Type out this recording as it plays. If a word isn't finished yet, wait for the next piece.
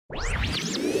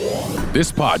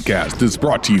This podcast is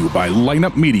brought to you by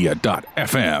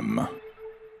lineupmedia.fm.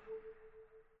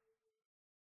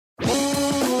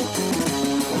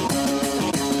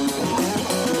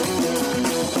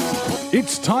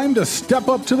 It's time to step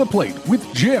up to the plate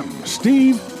with Jim,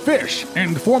 Steve, Fish,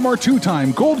 and former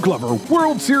two-time Gold Glover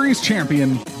World Series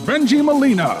champion, Benji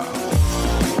Molina.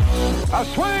 A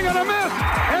swing and a miss,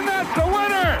 and that's the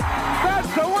winner!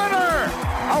 That's the winner!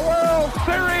 A World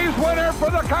Series winner for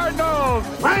the Cardinals!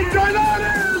 Right drive out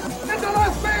is into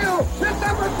left field! Hit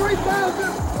number 3,000!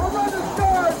 A run is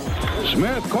scored!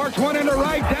 Smith corks one into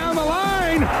right down the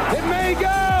line! It may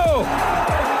go!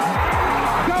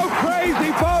 Go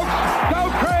crazy, folks! Go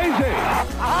crazy!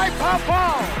 A high pop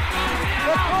ball!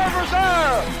 The Corvers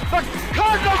there! The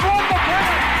Cardinals won the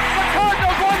pennant! The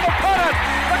Cardinals won the pennant!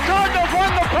 The Cardinals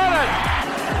won the pennant!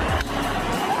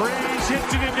 Breeze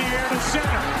hits it in the air to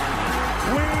center.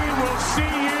 We will see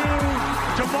you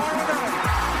tomorrow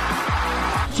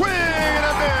night. Swing and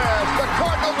a miss! The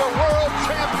Cardinals are world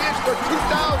champions for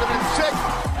 2006!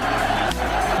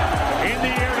 In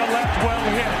the air to left, well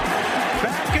hit.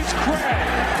 Back is Craig.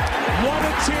 What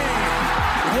a team.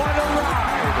 What a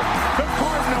ride. The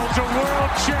Cardinals are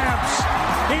world champs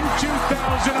in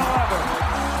 2011.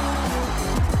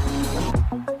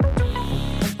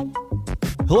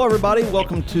 Hello, everybody.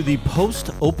 Welcome to the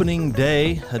post-opening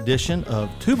day edition of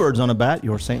Two Birds on a Bat,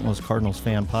 your St. Louis Cardinals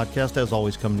fan podcast. As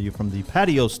always, coming to you from the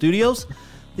Patio Studios,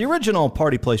 the original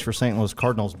party place for St. Louis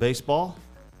Cardinals baseball.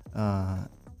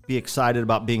 Be excited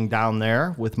about being down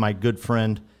there with my good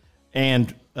friend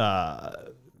and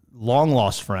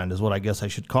long-lost friend is what I guess I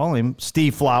should call him,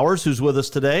 Steve Flowers, who's with us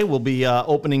today. Will be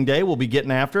opening day. We'll be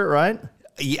getting after it, right?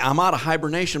 Yeah, I'm out of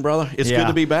hibernation, brother. It's good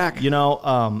to be back. You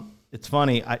know, it's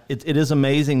funny. It is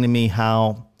amazing to me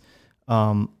how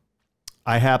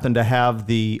I happen to have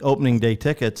the opening day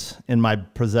tickets in my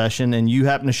possession, and you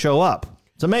happen to show up.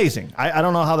 It's amazing. I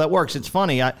don't know how that works. It's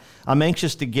funny. I'm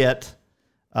anxious to get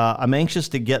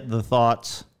the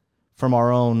thoughts from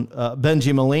our own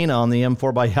Benji Molina on the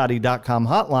m4byhottie.com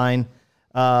hotline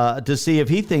to see if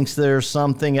he thinks there's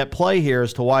something at play here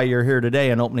as to why you're here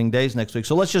today on opening days next week.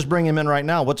 So let's just bring him in right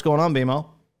now. What's going on, BMO?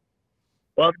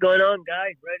 What's going on,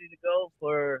 guys? Ready to go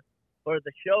for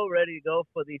the show, ready to go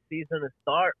for the season to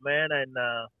start, man. And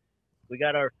we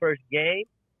got our first game.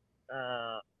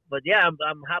 But, yeah,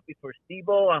 I'm happy for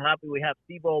Steve-O. I'm happy we have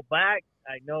Steve-O back.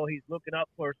 I know he's looking up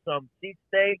for some seat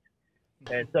stakes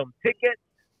and some tickets.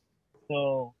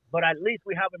 So, but at least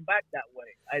we have him back that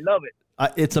way. I love it.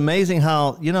 It's amazing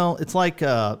how, you know, it's like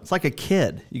a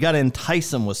kid. You got to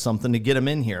entice him with something to get him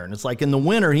in here. And it's like in the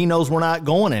winter, he knows we're not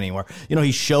going anywhere. You know,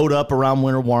 he showed up around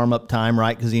winter warm-up time,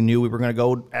 right, because he knew we were going to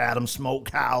go Adams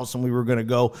Smokehouse and we were going to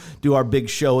go do our big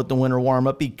show at the winter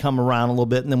warm-up. He'd come around a little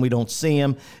bit, and then we don't see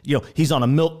him. You know, he's on a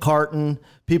milk carton.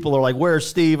 People are like, where's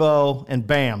Steve-O? And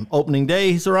bam, opening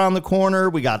day, he's around the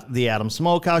corner. We got the Adams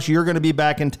Smokehouse. You're going to be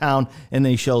back in town, and then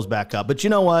he shows back up. But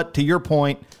you know what? To your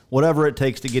point, whatever it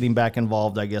takes to get him back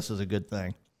involved, I guess, is a good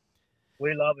thing.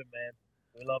 We love him, man.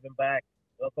 We love him back.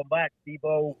 Welcome back,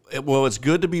 Steve-O. Well, it's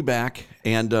good to be back,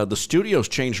 and the studio's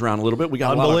changed around a little bit. We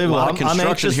got a lot of construction I'm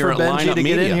anxious here for at Benji Lineup to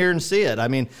Media. get in here and see it. I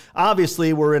mean,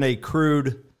 obviously, we're in a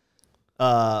crude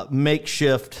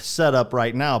makeshift setup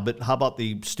right now, but how about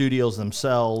the studios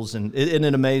themselves? And isn't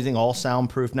it amazing? All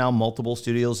soundproof now, multiple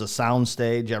studios, a sound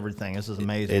stage, everything. This is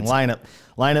amazing.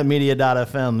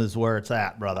 Lineupmedia.fm is where it's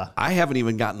at, brother. I haven't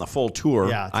even gotten the full tour.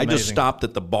 Yeah, it's I just amazing. stopped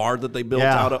at the bar that they built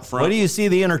out up front. Where do you see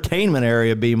the entertainment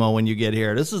area, BMO, when you get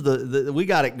here? This is we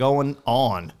got it going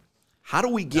on. How do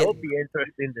we get? That would be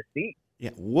interesting to see. Yeah,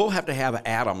 we'll have to have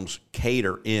Adams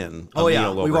cater in. Oh yeah,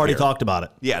 meal over we've already here. talked about it.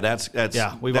 Yeah, that's We've that's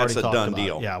already a talked done about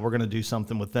deal. it. Yeah, we're going to do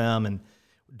something with them and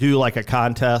do like a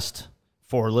contest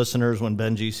for listeners when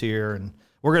Benji's here, and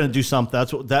we're going to do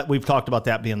something. That we've talked about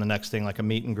that being the next thing, like a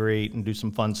meet and greet, and do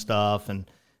some fun stuff and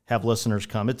have listeners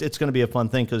come. It's going to be a fun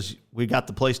thing because we got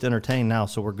the place to entertain now,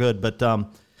 so we're good. But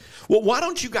well, why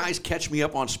don't you guys catch me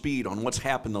up on speed on what's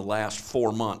happened the last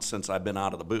 4 months since I've been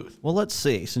out of the booth? Well, let's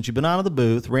see. Since you've been out of the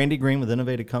booth, Randy Green with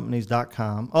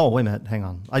InnovativeCompanies.com. Oh, wait a minute. Hang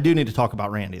on. I do need to talk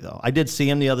about Randy, though. I did see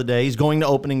him the other day. He's going to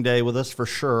opening day with us for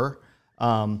sure.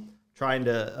 Trying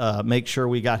to make sure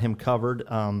we got him covered.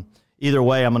 Either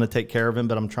way, I'm going to take care of him,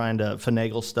 but I'm trying to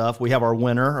finagle stuff. We have our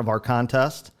winner of our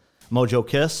contest, Mojo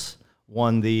Kiss,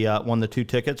 won the 2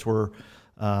 tickets.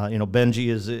 Benji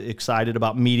is excited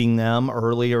about meeting them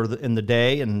earlier in the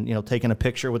day and, taking a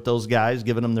picture with those guys,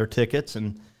 giving them their tickets.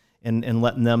 And and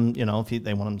letting them, if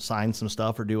they want to sign some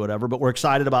stuff or do whatever. But we're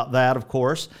excited about that, of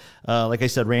course. Like I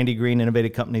said, Randy Green,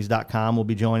 InnovativeCompanies.com will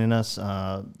be joining us.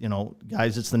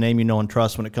 Guys, it's the name you know and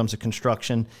trust when it comes to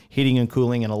construction, heating and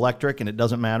cooling, and electric, and it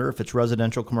doesn't matter if it's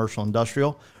residential, commercial,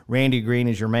 industrial. Randy Green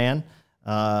is your man.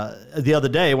 The other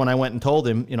day when I went and told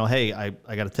him, hey,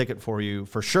 I got a ticket for you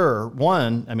for sure.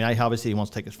 One, obviously he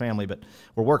wants to take his family, but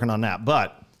we're working on that.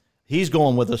 But he's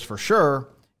going with us for sure.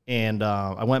 And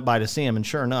I went by to see him, and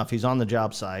sure enough, he's on the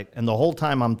job site. And the whole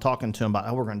time I'm talking to him about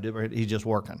how we're going to do it, he's just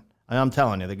working. And I'm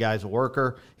telling you, the guy's a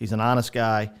worker. He's an honest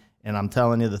guy. And I'm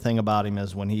telling you, the thing about him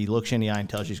is when he looks you in the eye and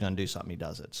tells you he's going to do something, he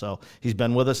does it. So he's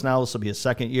been with us now. This will be his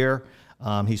second year.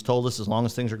 He's told us as long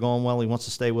as things are going well, he wants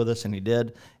to stay with us, and he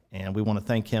did. And we want to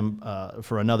thank him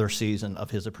for another season of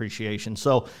his appreciation.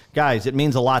 So, guys, it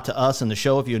means a lot to us and the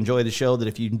show, if you enjoy the show, that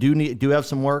if you do have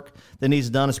some work that needs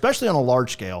done, especially on a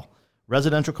large scale,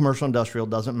 residential, commercial, industrial,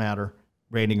 doesn't matter.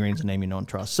 Randy Green's a name you know and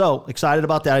trust. So excited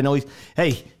about that. I know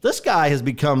this guy has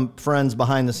become friends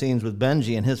behind the scenes with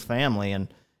Benji and his family,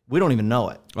 and we don't even know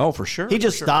it. Oh, for sure. He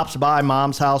just stops by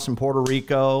Mom's house in Puerto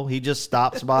Rico. He just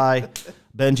stops by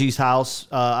Benji's house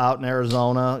out in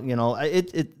Arizona.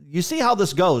 You see how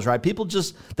this goes, right? People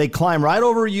they climb right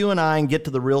over you and I and get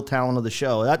to the real talent of the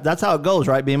show. That's how it goes,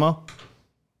 right, BMO?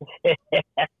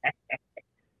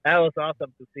 That was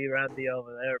awesome to see Randy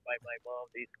over there by my mom.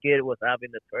 This kid was having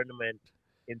a tournament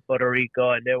in Puerto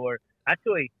Rico, and they were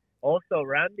actually also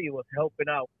Randy was helping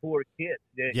out poor kids.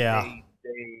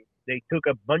 They took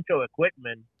a bunch of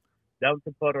equipment down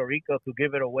to Puerto Rico to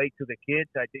give it away to the kids.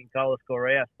 I think Carlos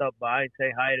Correa stopped by and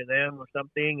say hi to them or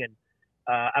something. And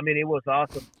it was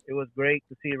awesome. It was great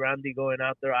to see Randy going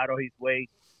out there out of his way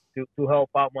to help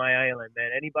out my island, man.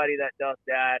 Anybody that does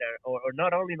that, or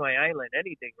not only my island,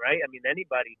 anything, right?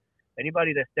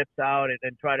 Anybody that steps out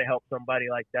and try to help somebody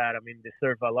like that,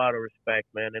 deserve a lot of respect,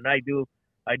 man. And I do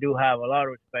have a lot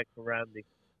of respect for Randy.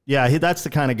 Yeah, that's the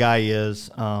kind of guy he is,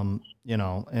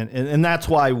 and that's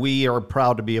why we are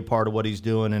proud to be a part of what he's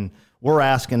doing. And we're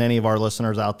asking any of our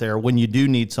listeners out there, when you do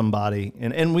need somebody,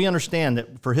 and we understand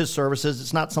that for his services,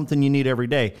 it's not something you need every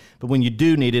day, but when you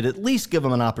do need it, at least give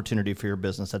him an opportunity for your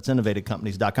business. That's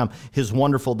InnovativeCompanies.com. His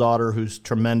wonderful daughter, who's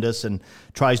tremendous and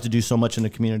tries to do so much in the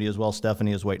community as well,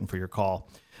 Stephanie, is waiting for your call.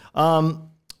 Well,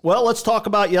 let's talk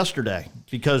about yesterday,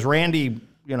 because Randy,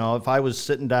 if I was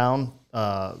sitting down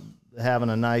having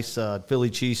a nice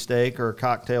Philly cheesesteak or a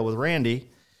cocktail with Randy,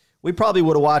 we probably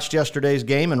would have watched yesterday's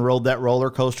game and rode that roller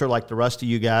coaster like the rest of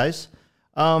you guys.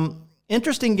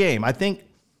 Interesting game. I think,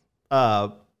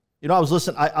 I was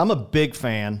listening. I'm a big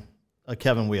fan of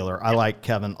Kevin Wheeler. I like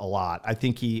Kevin a lot. I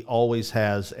think he always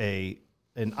has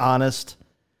an honest,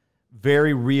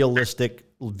 very realistic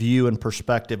view and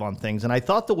perspective on things. And I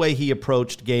thought the way he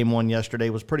approached game one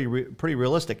yesterday was pretty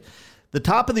realistic. The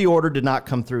top of the order did not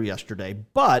come through yesterday,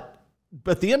 but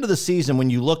at the end of the season, when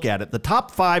you look at it, the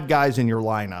top 5 guys in your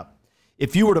lineup,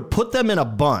 if you were to put them in a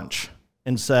bunch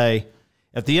and say,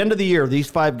 at the end of the year, these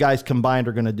 5 guys combined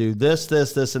are going to do this,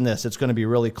 this, this, and this, it's going to be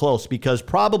really close, because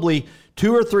probably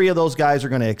 2 or 3 of those guys are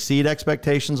going to exceed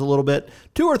expectations a little bit.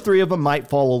 2 or 3 of them might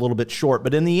fall a little bit short,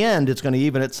 but in the end, it's going to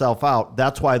even itself out.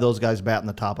 That's why those guys bat in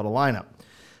the top of the lineup.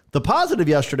 The positive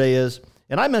yesterday is,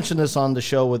 and I mentioned this on the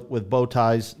show with Bow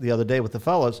Ties the other day with the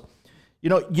fellas,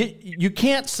 you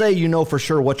can't say for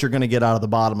sure what you're going to get out of the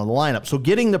bottom of the lineup. So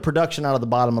getting the production out of the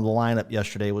bottom of the lineup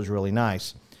yesterday was really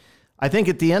nice. I think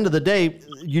at the end of the day,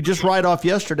 you just write off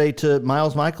yesterday to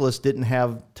Miles Michaelis didn't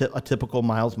have a typical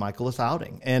Miles Michaelis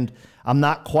outing. And I'm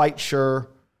not quite sure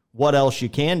what else you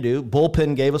can do.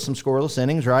 Bullpen gave us some scoreless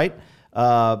innings, right?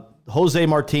 Jose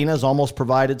Martinez almost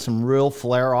provided some real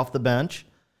flair off the bench.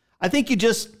 I think you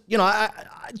just,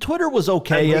 Twitter was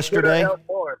okay yesterday.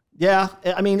 Yeah,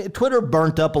 Twitter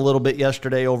burnt up a little bit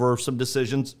yesterday over some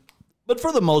decisions, but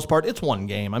for the most part, it's one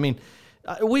game.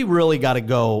 We really got to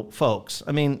go, folks.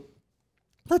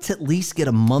 Let's at least get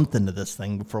a month into this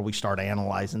thing before we start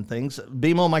analyzing things.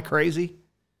 BMO, am I crazy?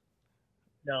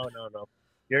 No.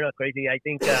 You're not crazy. I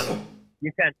think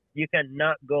you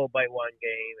cannot go by one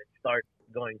game and start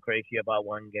going crazy about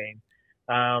one game.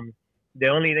 The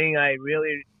only thing I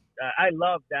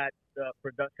love that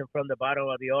production from the bottom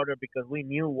of the order, because we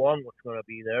knew Wong was going to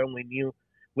be there, and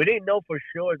we didn't know for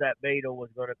sure that Beto was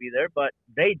going to be there, but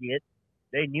they did.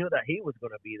 They knew that he was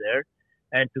going to be there,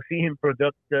 and to see him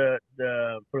produce the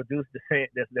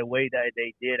way that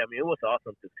they did, it was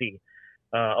awesome to see.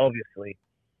 Obviously,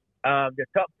 the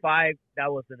top 5,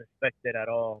 that wasn't expected at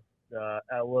all.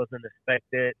 I wasn't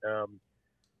expected.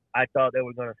 I thought they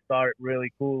were going to start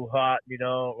really cool, hot,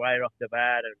 right off the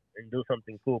bat and do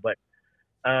something cool, but.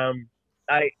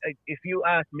 If you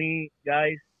ask me,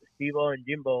 guys, Steve-O and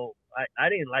Jimbo, I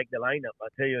didn't like the lineup. I'll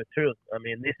tell you the truth. I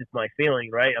mean, this is my feeling,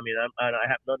 right? I mean, I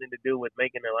have nothing to do with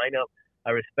making the lineup.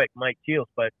 I respect Mike Shields,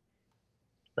 but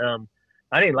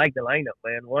I didn't like the lineup,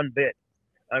 man, one bit.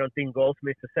 I don't think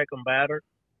Goldsmith's a second batter.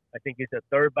 I think he's a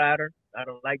third batter. I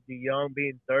don't like DeYoung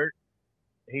being third.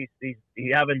 He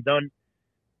haven't done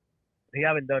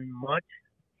much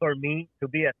for me to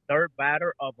be a third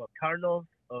batter of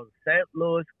St.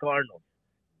 Louis Cardinals.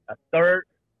 A third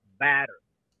batter.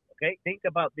 Okay, think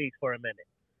about this for a minute.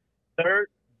 Third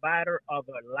batter of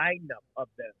a lineup of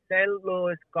the St.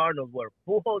 Louis Cardinals where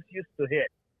Pujols used to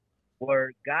hit,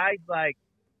 where guys like,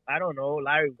 I don't know,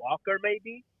 Larry Walker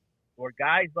maybe, where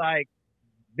guys like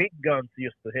Big Guns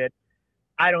used to hit.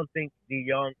 I don't think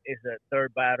DeYoung is a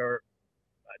third batter.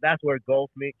 That's where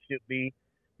Goldsmith should be.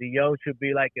 DeYoung should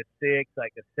be like a 6,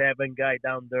 like a 7 guy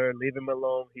down there. Leave him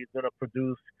alone. He's going to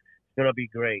produce. It's going to be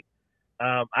great.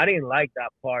 I didn't like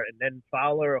that part. And then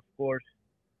Fowler, of course,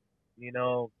 you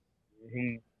know,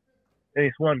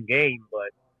 it's one game,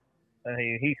 but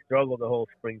he struggled the whole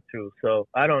spring too. So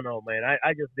I don't know, man.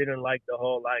 I just didn't like the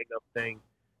whole lineup thing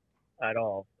at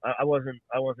all. I wasn't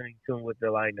in tune with the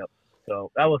lineup.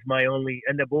 So that was my only.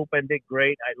 And the bullpen did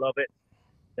great. I love it.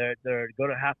 They're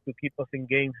gonna have to keep us in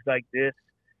games like this.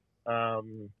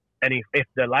 And if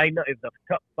the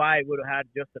top 5 would have had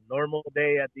just a normal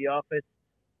day at the office,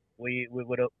 we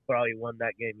would have probably won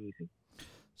that game easy.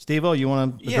 Steve-O, you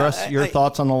want to address your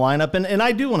thoughts on the lineup? And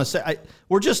I do want to say,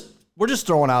 we're just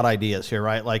throwing out ideas here,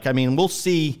 right? Like, I mean, we'll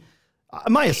see.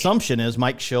 My assumption is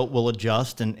Mike Schilt will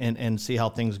adjust and see how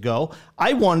things go.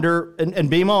 I wonder,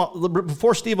 and BMO,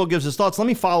 before Steve-O gives his thoughts, let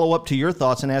me follow up to your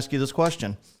thoughts and ask you this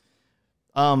question.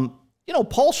 You know,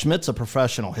 Paul Schmidt's a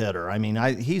professional hitter. I mean,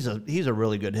 he's a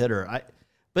really good hitter.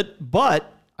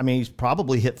 But I mean, he's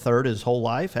probably hit third his whole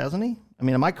life, hasn't he? I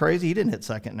mean, am I crazy? He didn't hit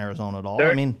second in Arizona at all.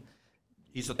 Third. I mean,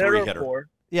 he's a 3 hitter.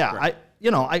 Yeah, right.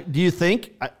 Do you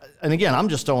think? And again, I'm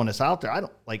just throwing this out there. I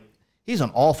don't like. He's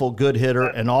an awful good hitter,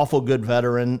 an awful good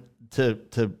veteran. To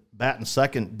bat in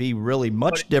second be really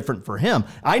much different for him.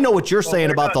 I know what you're saying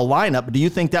about the lineup, but do you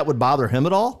think that would bother him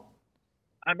at all?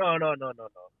 No.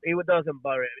 It doesn't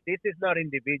bother him. This is not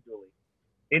individually.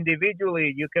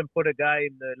 Individually, you can put a guy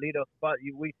in the leadoff spot.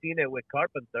 We've seen it with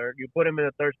Carpenter. You put him in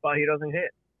the third spot, he doesn't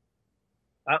hit.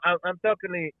 I'm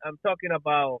talking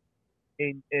about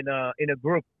in a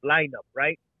group lineup,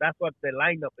 right? That's what the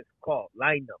lineup is called,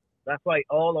 lineup. That's why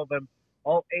all of them,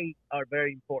 all 8 are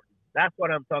very important. That's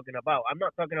what I'm talking about. I'm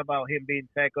not talking about him being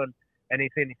second and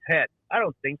it's in his head. I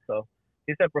don't think so.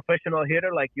 He's a professional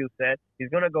hitter, like you said. He's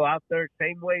going to go out there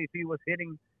same way. If he was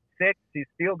hitting 6, he's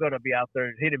still going to be out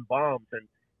there hitting bombs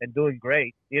and doing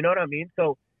great. You know what I mean?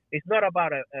 So it's not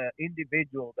about an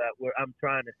individual I'm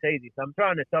trying to say this. I'm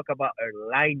trying to talk about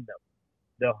a lineup,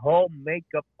 the whole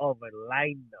makeup of a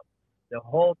lineup, the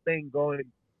whole thing going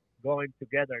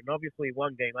together. And obviously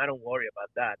one game, I don't worry about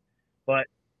that.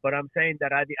 But I'm saying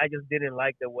that I just didn't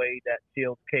like the way that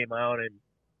Shields came out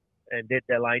and did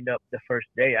the lineup the first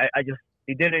day.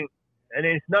 He didn't, and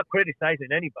it's not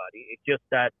criticizing anybody. It's just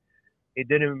that it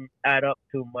didn't add up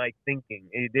to my thinking.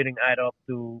 It didn't add up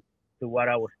to what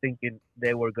I was thinking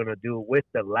they were gonna do with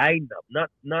the lineup,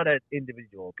 not an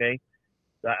individual. Okay,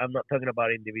 I'm not talking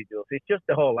about individuals. It's just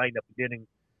the whole lineup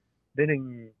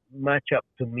didn't match up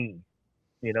to me.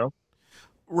 You know.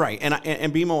 Right,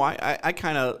 and BMO, I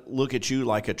kind of look at you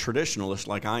like a traditionalist,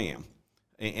 like I am,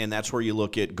 and that's where you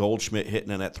look at Goldschmidt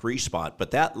hitting in that 3 spot.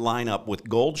 But that lineup with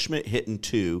Goldschmidt hitting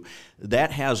 2,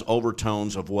 that has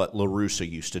overtones of what La Russa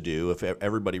used to do. If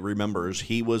everybody remembers,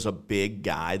 he was a big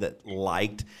guy that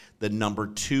liked the number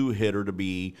 2 hitter to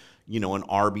be, you know, an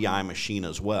RBI machine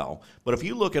as well. But if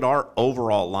you look at our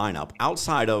overall lineup,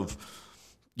 outside of,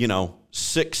 you know,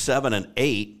 6, 7, and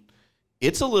 8,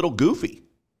 it's a little goofy.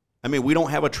 I mean, we don't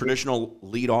have a traditional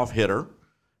leadoff hitter,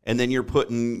 and then you're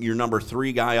putting your number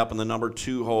 3 guy up in the number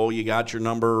 2 hole. You got your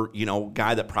number, you know,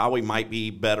 guy that probably might be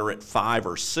better at 5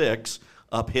 or 6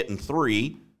 up hitting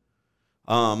 3.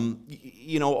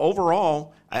 You know,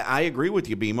 overall, I agree with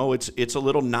you, BMO. It's a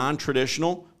little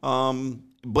non-traditional,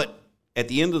 but at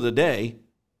the end of the day,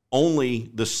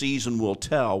 only the season will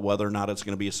tell whether or not it's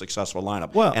going to be a successful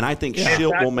lineup. Well, and I think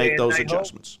Schilt will make those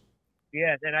adjustments.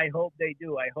 Yes, and I hope they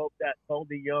do. I hope that Paul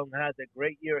DeYoung has a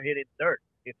great year hitting third,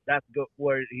 if that's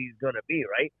where he's going to be,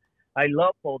 right? I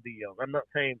love Paul DeYoung. I'm not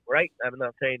saying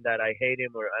that I hate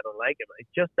him or I don't like him. It's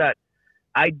just that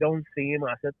I don't see him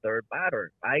as a third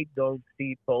batter. I don't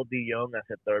see Paul DeYoung as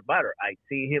a third batter. I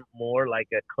see him more like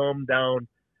a come down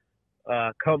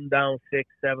 6,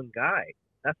 7 guy.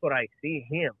 That's what I see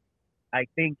him. I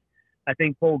think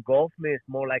Paul Goldschmidt is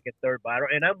more like a third batter,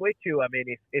 and I'm with you. I mean,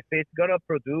 if it's gonna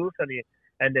produce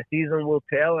and the season will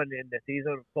tell. And in the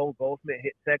season, Paul Goldschmidt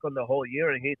hit second the whole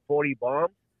year and hit 40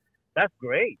 bombs. That's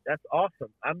great. That's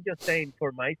awesome. I'm just saying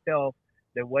for myself,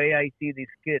 the way I see these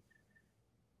kids,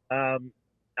 I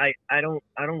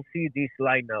don't see this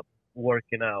lineup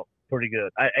working out pretty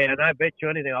good. And I bet you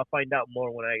anything, I'll find out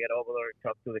more when I get over there and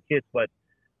talk to the kids. But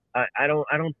I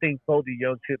don't think Paul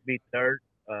DeJong should be third.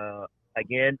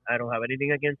 Again, I don't have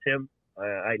anything against him.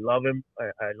 I love him.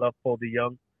 I love Paul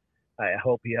DeJong. I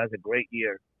hope he has a great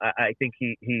year. I think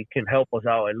he can help us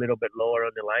out a little bit lower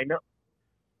on the lineup.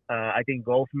 I think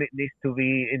Goldschmidt needs to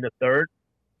be in the third.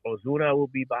 Ozuna will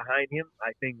be behind him.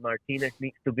 I think Martinez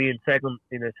needs to be in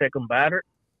the second batter.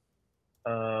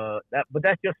 But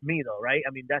that's just me, though, right?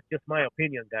 I mean, that's just my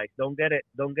opinion, guys. Don't get it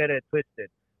twisted.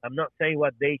 I'm not saying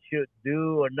what they should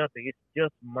do or nothing. It's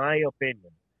just my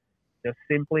opinion. Just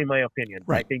simply my opinion.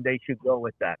 Right. I think they should go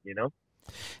with that, you know?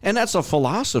 And that's a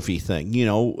philosophy thing, you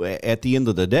know, at the end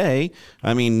of the day.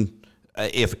 I mean,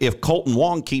 if Colton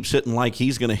Wong keeps hitting like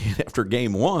he's going to hit after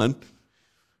game one,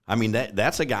 I mean,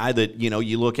 that's a guy that, you know,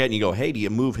 you look at and you go, hey, do you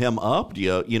move him up? Do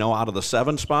you out of the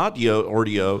 7 spot? Do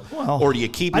you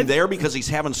keep him there because he's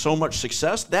having so much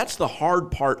success? That's the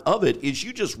hard part of it, is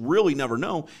you just really never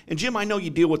know. And Jim, I know you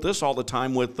deal with this all the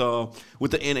time with the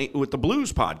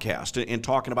Blues podcast and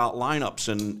talking about lineups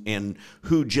and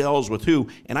who gels with who.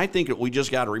 And I think that we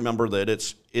just got to remember that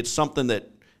it's something that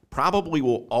probably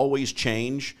will always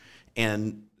change,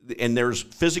 and there's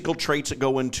physical traits that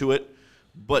go into it,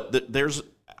 but there's,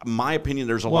 in my opinion,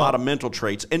 there's a lot of mental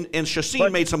traits. And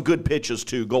Chacin made some good pitches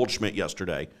to Goldschmidt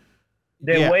yesterday.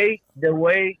 The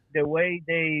way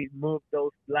they moved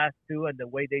those last two and the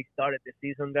way they started the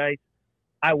season, guys,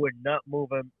 I would not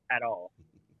move him at all.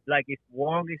 Like, if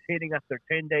Wong is hitting after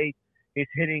 10 days, he's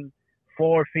hitting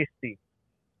 450.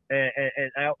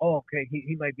 Okay,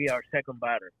 he might be our second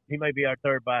batter. He might be our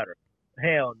third batter.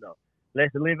 Hell no.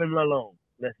 Let's leave him alone.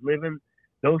 Let's leave him.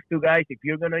 Those two guys, if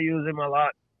you're going to use him a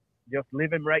lot, just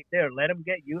leave him right there. Let them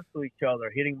get used to each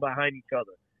other, hitting behind each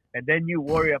other. And then you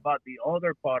worry about the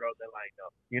other part of the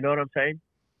lineup. You know what I'm saying?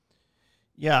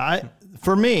 Yeah,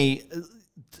 for me,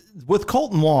 with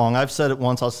Colton Wong, I've said it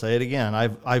once, I'll say it again.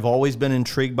 I've always been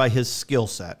intrigued by his skill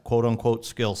set, quote unquote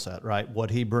skill set, right? What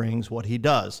he brings, what he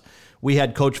does. We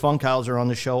had Coach Funkhauser on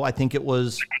the show. I think it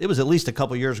was at least a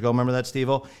couple years ago. Remember that,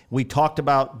 Steve-O? We talked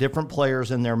about different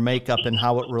players and their makeup and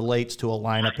how it relates to a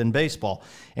lineup in baseball.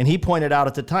 And he pointed out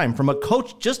at the time, from a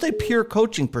coach, just a pure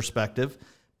coaching perspective,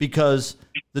 because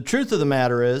the truth of the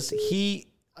matter is he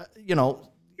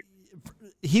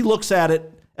looks at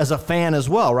it as a fan as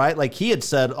well, right? Like he had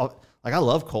said, I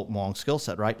love Colton Wong's skill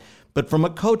set, right? But from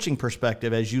a coaching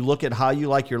perspective, as you look at how you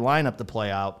like your lineup to play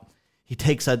out, he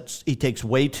takes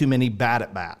way too many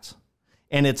bat-at-bats.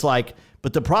 And it's like,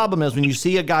 but the problem is when you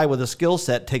see a guy with a skill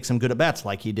set take some good at-bats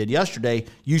like he did yesterday,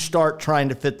 you start trying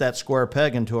to fit that square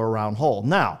peg into a round hole.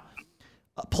 Now,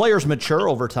 players mature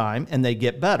over time and they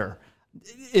get better.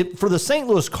 For the St.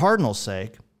 Louis Cardinals'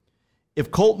 sake,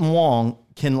 if Colton Wong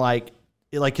can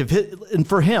and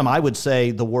for him, I would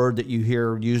say the word that you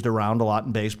hear used around a lot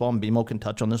in baseball, and BMO can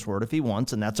touch on this word if he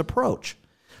wants, and that's approach.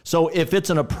 So if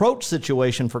it's an approach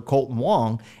situation for Colton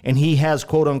Wong and he has,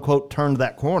 quote unquote, turned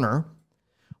that corner,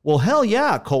 well, hell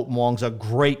yeah, Colton Wong's a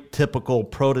great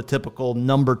prototypical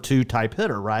number 2 type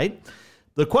hitter, right?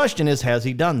 The question is, has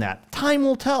he done that? Time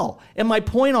will tell. And my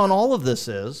point on all of this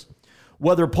is,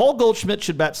 whether Paul Goldschmidt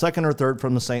should bat second or third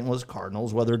from the St. Louis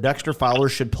Cardinals, whether Dexter Fowler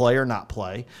should play or not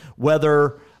play,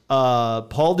 whether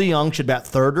Paul DeJong should bat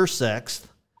third or sixth,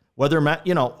 whether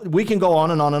we can go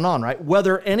on and on and on, right?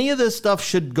 Whether any of this stuff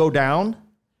should go down,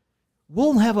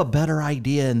 we'll have a better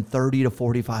idea in 30 to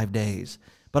 45 days.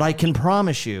 But I can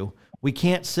promise you, we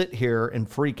can't sit here and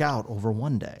freak out over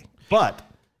one day. But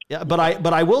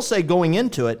I will say, going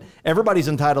into it, everybody's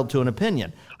entitled to an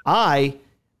opinion. I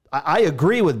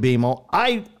agree with BMO.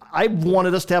 I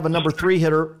wanted us to have a number 3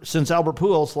 hitter since Albert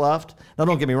Pujols left. Now,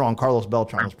 don't get me wrong. Carlos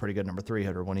Beltran was a pretty good number 3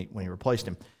 hitter when he replaced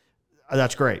him.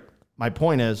 That's great. My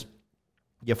point is,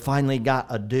 you finally got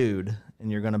a dude,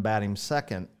 and you're going to bat him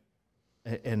second.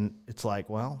 And it's like,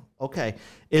 well, okay.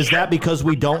 Is that because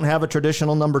we don't have a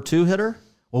traditional number 2 hitter?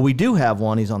 Well, we do have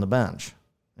one. He's on the bench,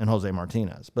 and Jose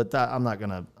Martinez. But I'm not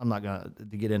gonna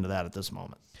get into that at this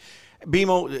moment.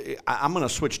 BMO, I'm going to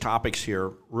switch topics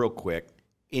here real quick.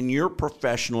 In your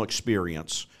professional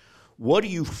experience, what do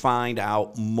you find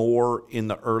out more in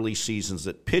the early seasons,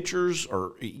 that pitchers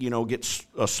get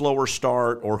a slower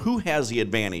start, or who has the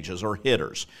advantages, or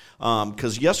hitters?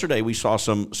 Because yesterday we saw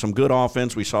some good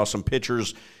offense. We saw some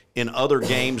pitchers in other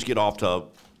games get off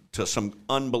to some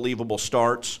unbelievable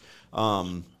starts.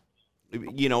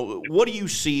 You know, what do you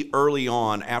see early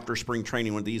on after spring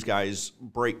training when these guys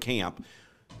break camp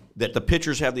that the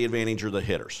pitchers have the advantage or the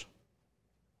hitters?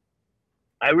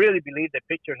 I really believe the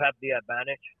pitchers have the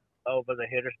advantage over the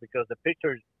hitters because the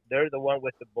pitchers, they're the one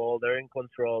with the ball. They're in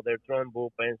control. They're throwing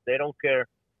bullpens. They don't care.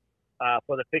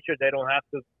 For the pitchers, they don't have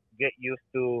to get used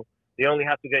to. They only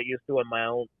have to get used to a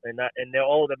mound, and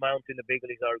all the mounts in the big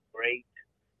leagues are great.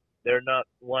 They're not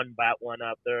one bat, one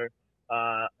up there.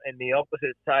 And the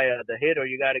opposite side of the hitter,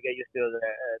 you got to get used to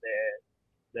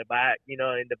the back, you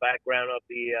know, in the background of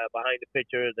the behind the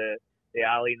pitcher, the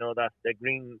alley, you know, that's the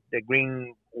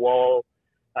green wall.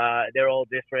 They're all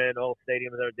different. All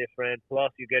stadiums are different.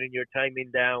 Plus, you're getting your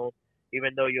timing down,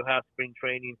 even though you have spring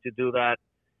training to do that.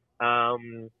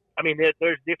 I mean,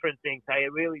 there's different things. I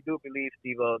really do believe,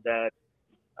 Steve-O, that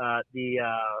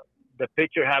the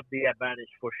pitcher have the advantage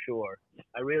for sure.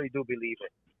 I really do believe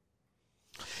it.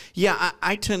 Yeah,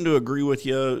 I tend to agree with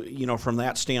you, you know, from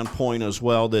that standpoint as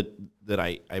well, that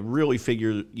I really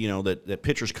figure, you know, that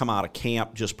pitchers come out of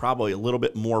camp just probably a little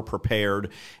bit more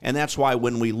prepared. And that's why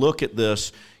when we look at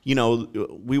this, you know,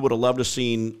 we would have loved to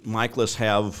seen Michaelis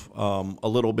have a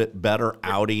little bit better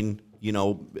outing, you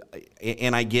know,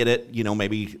 and I get it, you know,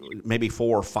 maybe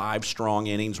 4 or 5 strong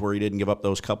innings where he didn't give up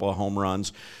those couple of home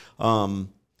runs.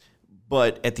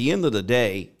 But at the end of the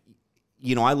day,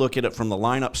 you know, I look at it from the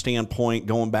lineup standpoint,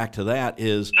 going back to that,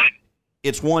 is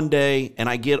it's one day, and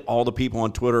I get all the people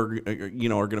on Twitter, you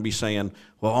know, are going to be saying,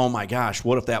 well, oh my gosh,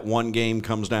 what if that one game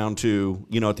comes down to,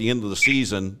 you know, at the end of the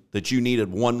season that you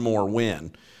needed one more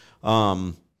win?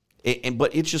 But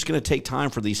it's just going to take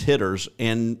time for these hitters.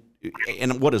 And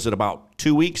what is it, about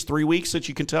 2 weeks, 3 weeks that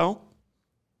you can tell?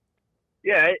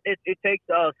 Yeah, it takes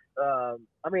us.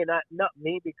 I mean, not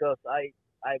me, because I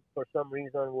for some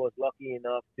reason was lucky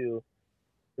enough to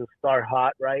start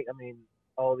hot, right? I mean,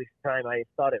 all this time I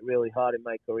started really hot in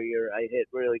my career. I hit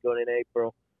really good in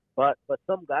April, but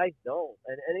some guys don't,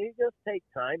 and it just takes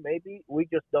time. Maybe we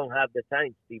just don't have the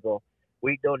time, Steve-O.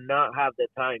 We do not have the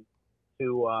time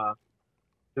to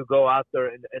go out there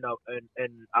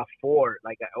and afford.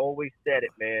 Like I always said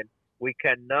it, man. We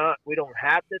don't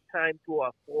have the time to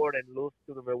afford and lose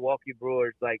to the Milwaukee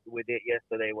Brewers like we did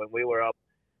yesterday when we were up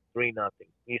 3-0.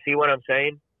 You see what I'm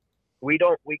saying? We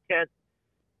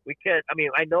can't. I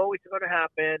mean, I know it's going to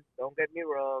happen. Don't get me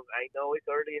wrong. I know it's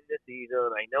early in the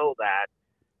season. I know that.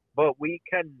 But we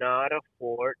cannot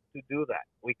afford to do that.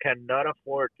 We cannot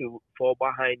afford to fall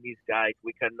behind these guys.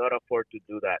 We cannot afford to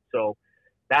do that. So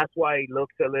that's why it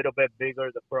looks a little bit bigger,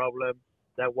 the problem,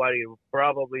 than what it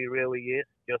probably really is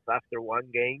just after one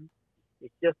game.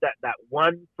 It's just that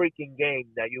one freaking game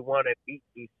that you want to beat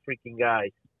these freaking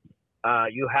guys.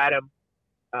 You had them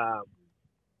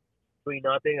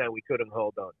 3-0, and we couldn't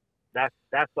hold on.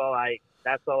 That's all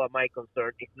my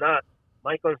concern. It's not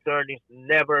my concern. Is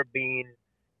never been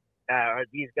are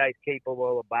these guys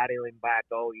capable of battling back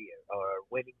all year or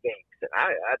winning games? And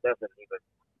that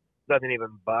doesn't even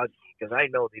bug me, because I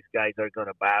know these guys are going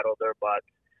to battle their butts.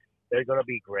 They're going to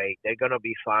be great. They're going to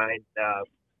be fine.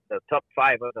 The top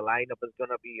 5 of the lineup is going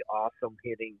to be awesome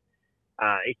hitting.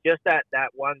 It's just that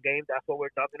one game. That's what we're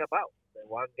talking about. The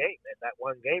one game, and that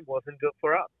one game wasn't good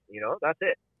for us. You know, that's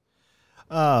it.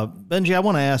 Benji, I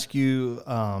want to ask you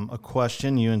a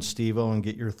question, you and Steve-O, and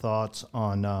get your thoughts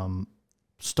on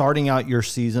starting out your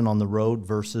season on the road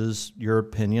versus your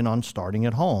opinion on starting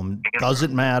at home. Does it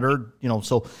matter? You know,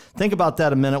 so think about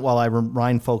that a minute while I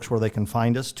remind folks where they can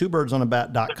find us.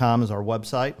 TwoBirdsOnABat.com is our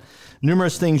website.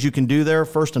 Numerous things you can do there.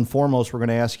 First and foremost, we're going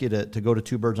to ask you to go to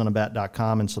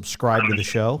TwoBirdsOnABat.com and subscribe to the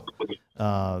show.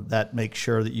 That makes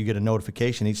sure that you get a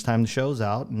notification each time the show's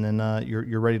out, and then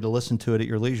you're ready to listen to it at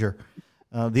your leisure.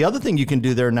 The other thing you can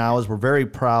do there now is we're very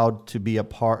proud to be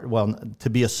to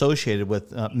be associated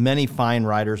with many fine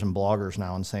writers and bloggers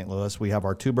now in St. Louis. We have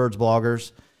our Two Birds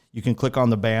bloggers. You can click on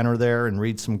the banner there and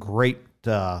read some great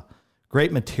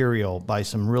material by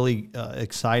some really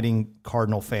exciting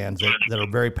Cardinal fans that are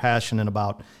very passionate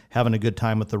about having a good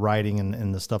time with the writing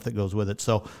and the stuff that goes with it.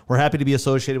 So we're happy to be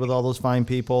associated with all those fine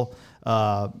people.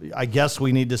 I guess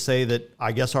we need to say that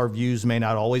our views may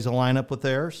not always align up with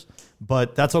theirs,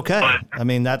 but that's okay. I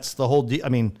mean, that's the whole I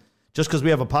mean, just because we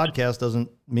have a podcast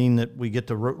doesn't mean that we get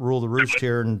to rule the roost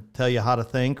here and tell you how to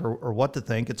think or what to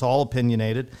think. It's all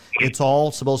opinionated. It's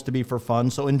all supposed to be for fun.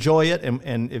 So enjoy it.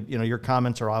 And if, you know, your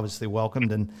comments are obviously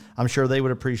welcomed, and I'm sure they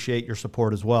would appreciate your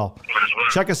support as well.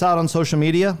 Check us out on social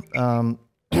media.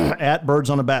 At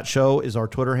Birds on a Bat Show is our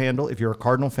Twitter handle. If you're a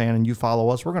Cardinal fan and you follow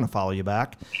us, we're going to follow you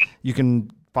back. You can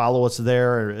follow us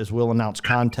there as we'll announce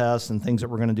contests and things that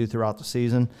we're going to do throughout the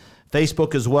season.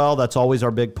 Facebook as well. That's always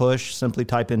our big push. Simply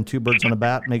type in Two Birds on a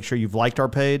Bat. Make sure you've liked our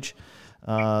page.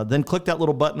 Then click that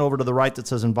little button over to the right that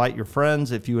says invite your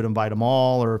friends. If you would invite them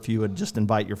all, or if you would just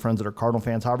invite your friends that are Cardinal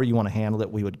fans, however you want to handle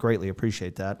it, we would greatly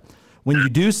appreciate that. When you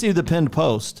do see the pinned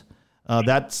post,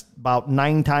 that's about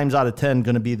 9 times out of 10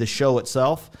 going to be the show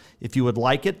itself. If you would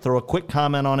like it, throw a quick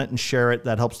comment on it and share it.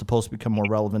 That helps the post become more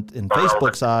relevant in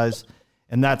Facebook's eyes.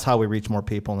 And that's how we reach more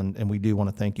people, and we do want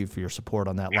to thank you for your support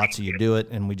on that. Lots of you do it,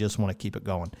 and we just want to keep it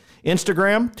going.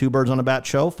 Instagram, Two Birds on a Bat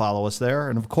Show. Follow us there.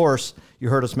 And, of course, you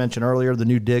heard us mention earlier the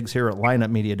new digs here at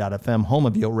lineupmedia.fm, home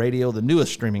of Yo Radio, the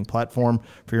newest streaming platform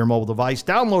for your mobile device.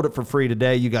 Download it for free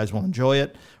today. You guys will enjoy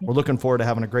it. We're looking forward to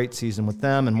having a great season with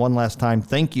them. And one last time,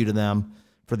 thank you to them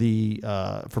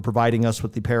for providing us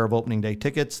with the pair of opening day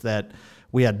tickets that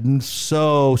we had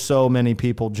so many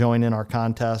people join in our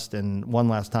contest. And one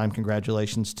last time,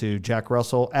 congratulations to Jack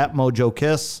Russell at Mojo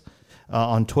Kiss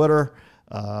on Twitter.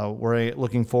 We're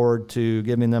looking forward to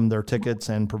giving them their tickets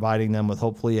and providing them with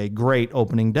hopefully a great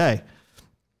opening day.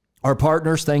 Our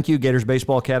partners, thank you,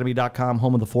 GatorsBaseballAcademy.com,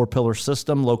 home of the Four Pillar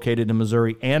System, located in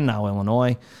Missouri and now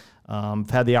Illinois. I've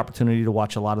had the opportunity to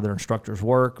watch a lot of their instructors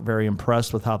work. Very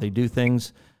impressed with how they do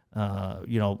things.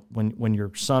 When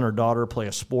your son or daughter play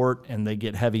a sport and they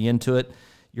get heavy into it,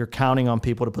 you're counting on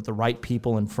people to put the right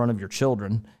people in front of your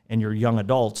children and your young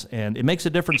adults, and it makes a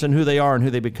difference in who they are and who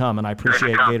they become. And I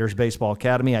appreciate Gators Baseball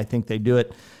Academy. I think they do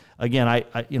it. Again,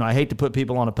 I hate to put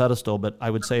people on a pedestal, but I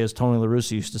would say, as Tony La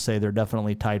Russa used to say, they're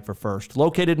definitely tied for first.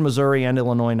 Located in Missouri and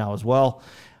Illinois now as well.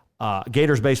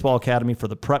 Gators Baseball Academy for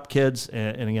the prep kids,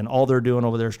 and again, all they're doing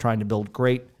over there is trying to build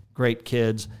great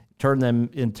kids, turn them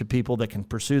into people that can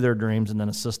pursue their dreams and then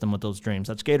assist them with those dreams.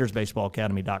 That's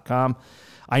GatorsBaseballAcademy.com.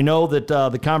 I know that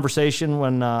the conversation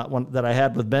when that I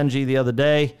had with Benji the other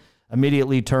day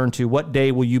immediately turned to what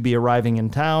day will you be arriving in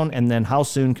town, and then how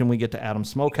soon can we get to Adams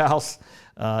Smokehouse?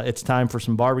 It's time for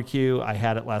some barbecue. I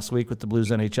had it last week with the Blues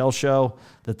NHL show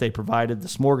that they provided the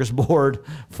smorgasbord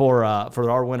for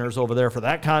our winners over there for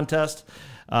that contest.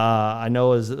 I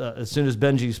know as soon as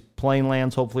Benji's plane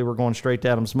lands, hopefully we're going straight to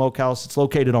Adams Smokehouse. It's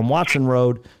located on Watson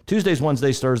Road. Tuesdays,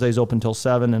 Wednesdays, Thursdays open till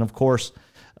 7. And, of course,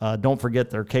 don't forget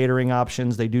their catering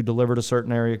options. They do deliver to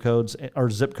certain area codes or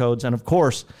zip codes. And, of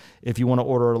course, if you want to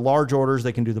order large orders,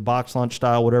 they can do the box lunch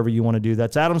style, whatever you want to do.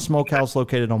 That's Adams Smokehouse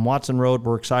located on Watson Road.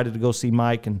 We're excited to go see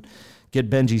Mike and get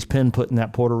Benji's pin put in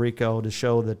that Puerto Rico to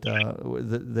show that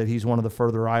that he's one of the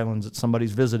further islands that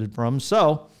somebody's visited from.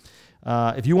 So,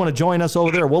 if you want to join us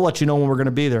over there, we'll let you know when we're going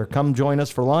to be there. Come join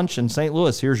us for lunch in St.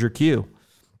 Louis. Here's your cue.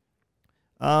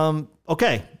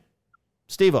 Okay,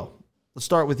 Steve-O, let's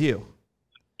start with you.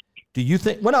 Do you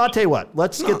think? Well, no, I'll tell you what.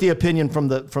 Let's get the opinion from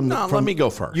the. Let me go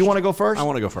first. You want to go first? I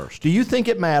want to go first. Do you think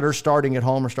it matters starting at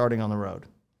home or starting on the road?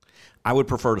 I would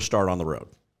prefer to start on the road.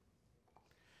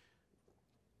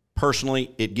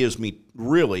 Personally, it gives me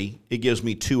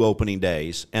 2 opening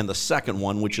days, and the second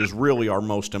one, which is really our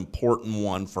most important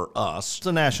one for us. It's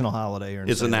a national holiday.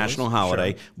 It's a national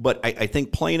holiday, sure. But I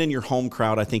think playing in your home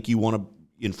crowd, I think you want to,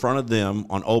 in front of them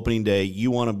on opening day,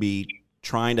 you want to be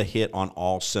trying to hit on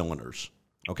all cylinders.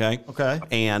 Okay?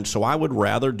 And so I would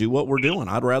rather do what we're doing.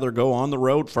 I'd rather go on the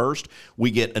road first. We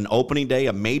get an opening day,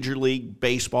 a Major League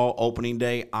Baseball opening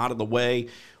day out of the way.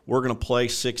 We're going to play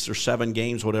 6 or 7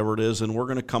 games, whatever it is, and we're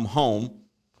going to come home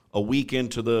a week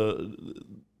into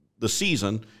the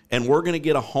season, and we're going to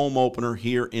get a home opener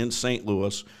here in St.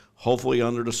 Louis, hopefully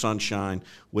under the sunshine,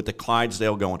 with the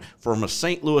Clydesdale going. From a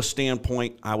St. Louis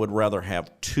standpoint, I would rather have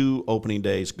 2 opening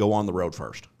days, go on the road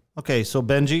first. Okay, so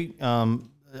Benji,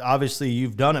 obviously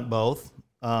you've done it both.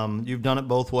 You've done it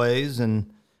both ways,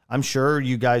 and I'm sure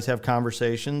you guys have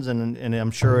conversations, and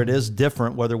I'm sure it is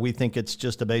different whether we think it's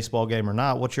just a baseball game or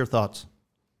not. What's your thoughts?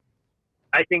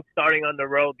 I think starting on the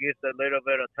road gives a little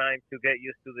bit of time to get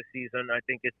used to the season. I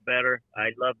think it's better.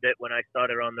 I loved it when I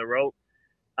started on the road.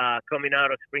 Coming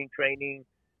out of spring training,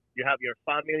 you have your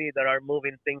family that are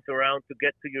moving things around to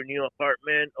get to your new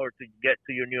apartment or to get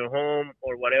to your new home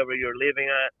or whatever you're living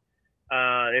at.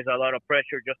 There's a lot of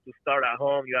pressure just to start at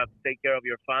home. You have to take care of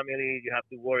your family. You have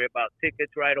to worry about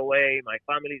tickets right away. My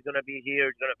family's going to be here.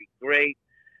 It's going to be great,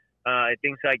 and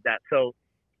things like that. So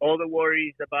all the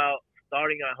worries about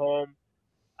starting at home,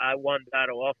 I want that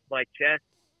off my chest.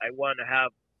 I want to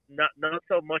have not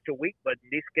so much a week, but in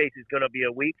this case, it's going to be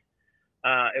a week.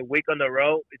 A week on the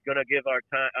road is going to give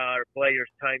our players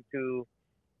time to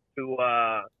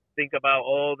think about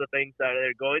all the things that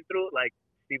they're going through, like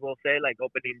people say, like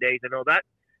opening days and all that.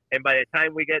 And by the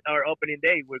time we get our opening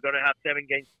day, we're going to have 7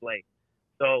 games played.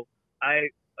 So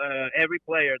every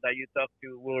player that you talk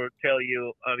to will tell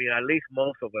you, I mean, at least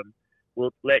most of them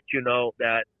will let you know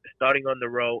that starting on the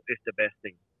road is the best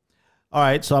thing. All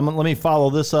right, so let me follow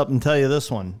this up and tell you this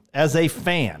one. As a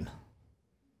fan,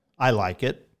 I like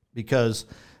it because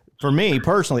for me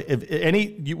personally,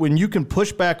 when you can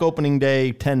push back opening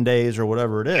day 10 days or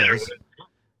whatever it is,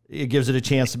 it gives it a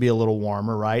chance to be a little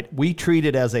warmer, right? We treat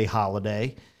it as a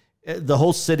holiday. The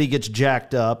whole city gets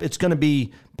jacked up. It's going to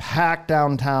be packed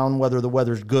downtown, whether the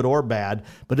weather's good or bad.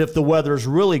 But if the weather's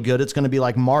really good, it's going to be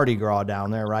like Mardi Gras down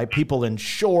there, right? People in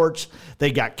shorts.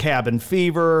 They got cabin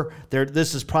fever.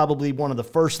 This is probably one of the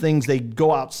first things they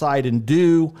go outside and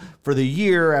do for the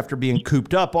year after being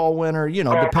cooped up all winter,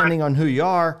 depending on who you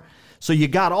are. So you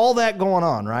got all that going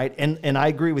on, right? And I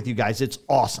agree with you guys. It's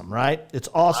awesome, right? It's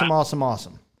awesome, awesome,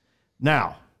 awesome.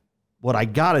 Now, what I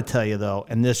got to tell you, though,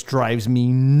 and this drives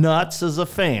me nuts as a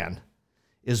fan,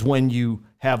 is when you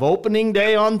have opening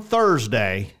day on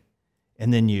Thursday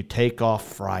and then you take off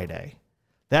Friday.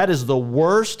 That is the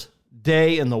worst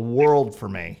day in the world for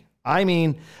me. I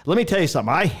mean, let me tell you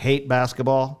something. I hate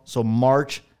basketball, so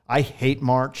I hate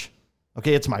March.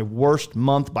 Okay, it's my worst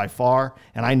month by far,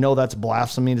 and I know that's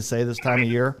blasphemy to say this time of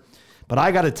year, but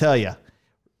I got to tell you,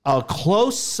 a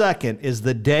close second is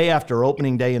the day after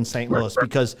opening day in St. Louis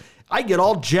because I get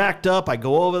all jacked up. I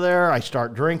go over there. I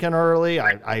start drinking early.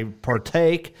 I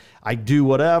partake. I do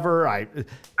whatever.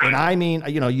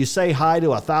 You say hi to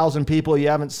 1,000 people you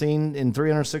haven't seen in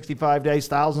 365 days,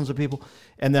 thousands of people,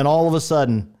 and then all of a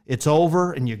sudden it's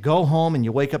over and you go home and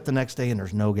you wake up the next day and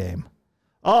there's no game.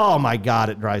 Oh my God,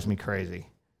 it drives me crazy.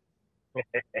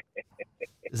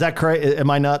 Is that crazy?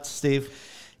 Am I nuts, Steve?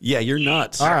 Yeah, you're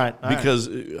nuts. All right. Because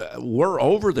we're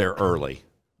over there early.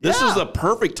 This is the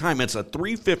perfect time. It's a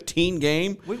 3:15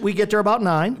 game. We get there about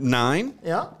 9. 9?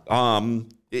 Yeah. I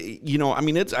think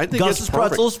Gus's it's perfect.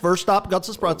 Pretzels. First stop,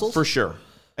 Gus's Pretzels. For sure.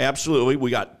 Absolutely.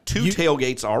 We got two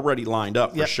tailgates already lined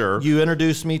up for sure. You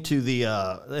introduced me to the,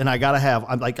 and I got to have,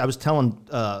 I was telling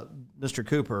Mr.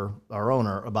 Cooper, our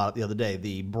owner, about it the other day,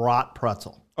 the brat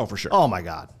pretzel. Oh, for sure. Oh, my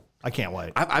God. I can't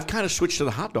wait. I've kind of switched to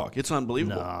the hot dog. It's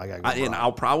unbelievable. No, I got to go and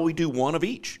I'll probably do one of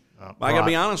each. I got to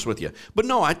be honest with you. But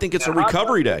no, I think it's a hot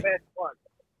recovery dog is day. the best one.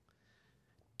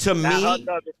 To me, Hot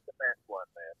dog is the best one,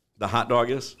 man. the hot dog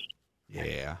is?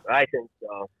 Yeah. I think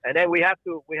so. And then we have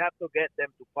to get them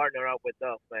to partner up with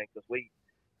us, man, because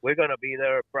we're gonna be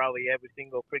there probably every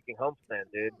single freaking homestand,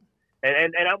 dude.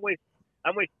 And I'm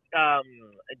with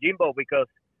Jimbo because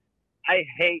I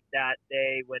hate that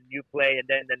day when you play and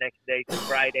then the next day is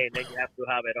Friday and then you have to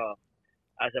have it off.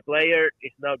 As a player,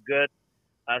 it's not good.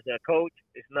 As a coach,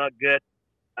 it's not good.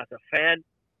 As a fan,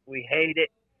 we hate it.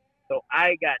 So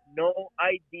I got no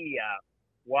idea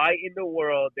why in the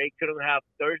world they couldn't have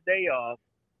Thursday off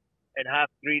and have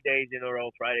 3 days in a row,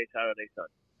 Friday, Saturday,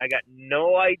 Sunday. I got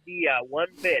no idea one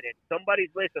bit. And somebody's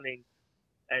listening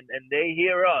and they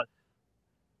hear us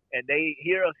and they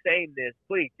hear us saying this,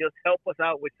 please just help us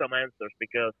out with some answers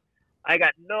because I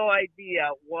got no idea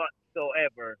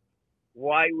whatsoever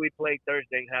why we play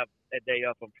Thursday and have a day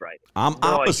off on Friday. I'm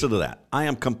opposite of that. I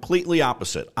am completely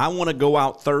opposite. I want to go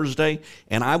out Thursday,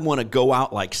 and I want to go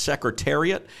out like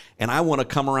Secretariat, and I want to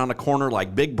come around the corner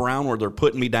like Big Brown where they're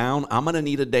putting me down. I'm going to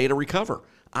need a day to recover.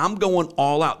 I'm going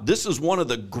all out. This is one of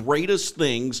the greatest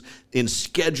things in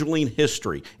scheduling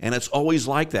history, and it's always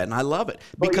like that, and I love it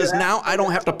because now I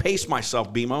don't have to pace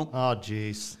myself, BMO. Oh,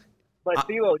 jeez. But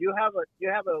Theo, you have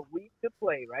a week to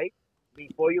play, right?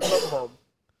 Before you come home.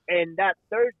 And that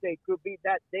Thursday could be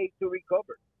that day to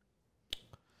recover.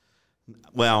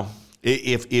 Well,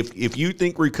 if you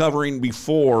think recovering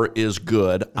before is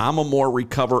good, I'm a more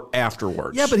recover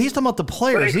afterwards. Yeah, but he's talking about the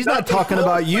players. He's not talking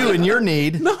about you and your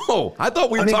need. No, I thought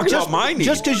we were talking about my need.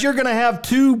 Just because you're going to have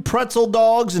 2 pretzel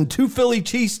dogs and 2 Philly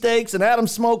cheesesteaks and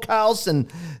Adam's Smokehouse, and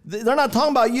they're not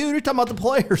talking about you. They're talking about the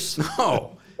players.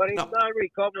 No. But it's not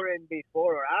recovering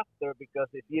before or after because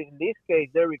in this case,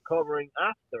 they're recovering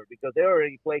after because they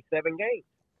already played 7 games.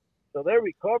 So they're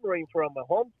recovering from a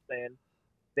homestand.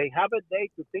 They have a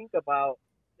day to think about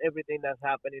everything that's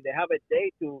happening. They have a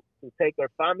day to take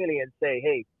their family and say,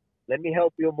 hey, let me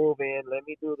help you move in. Let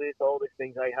me do this, all these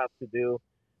things I have to do.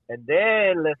 And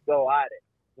then let's go at it.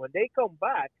 When they come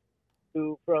back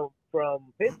from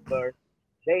Pittsburgh,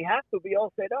 they have to be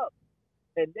all set up.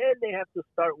 And then they have to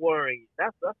start worrying.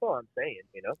 That's all I'm saying,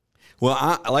 you know.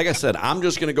 Well, like I said, I'm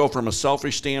just going to go from a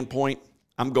selfish standpoint.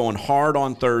 I'm going hard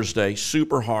on Thursday,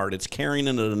 super hard. It's carrying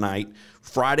into the night.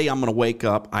 Friday, I'm going to wake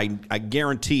up. I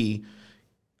guarantee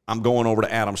I'm going over to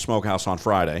Adam's Smokehouse on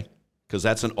Friday because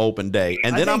that's an open day.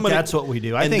 And then that's what we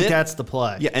do. I think that's the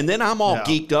play. Yeah, and then I'm all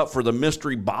geeked up for the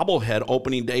mystery bobblehead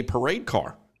opening day parade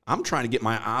car. I'm trying to get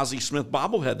my Ozzie Smith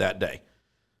bobblehead that day.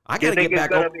 I got to get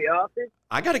back over.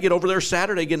 I got to get over there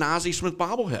Saturday, get an Ozzie Smith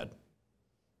bobblehead.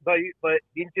 But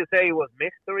didn't you say it was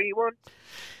mystery one?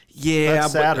 Yeah,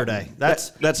 that's Saturday.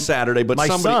 That's Saturday. But my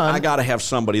somebody, son, I got to have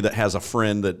somebody that has a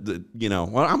friend that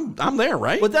well, I'm there,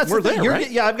 right? Well, that's We're the thing. there,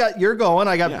 right? Yeah, you're going.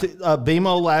 I got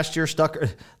BMO last year stuck.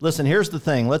 Listen, here's the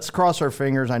thing. Let's cross our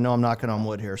fingers. I know I'm knocking on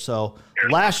wood here. So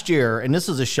last year, and this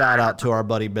is a shout out to our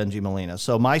buddy Benji Molina.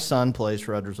 So my son plays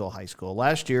for Edwardsville High School.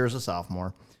 Last year as a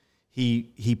sophomore,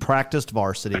 he practiced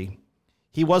varsity.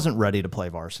 He wasn't ready to play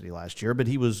varsity last year, but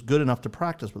he was good enough to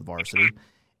practice with varsity.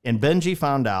 And Benji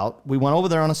found out. We went over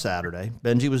there on a Saturday.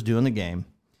 Benji was doing the game.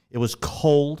 It was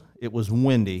cold. It was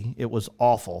windy. It was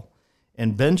awful.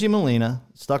 And Benji Molina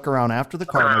stuck around after the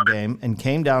Cardinal game and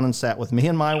came down and sat with me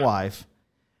and my wife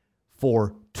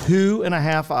for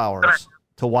 2.5 hours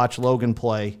to watch Logan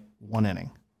play one inning.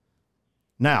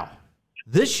 Now,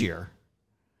 this year,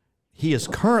 he is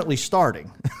currently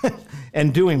starting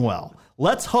and doing well.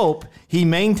 Let's hope he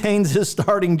maintains his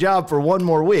starting job for one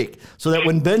more week so that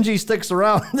when Benji sticks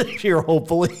around this year,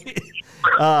 hopefully,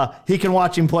 he can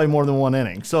watch him play more than one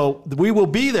inning. So we will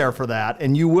be there for that,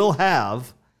 and you will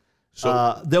have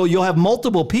you'll have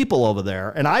multiple people over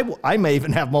there, and I may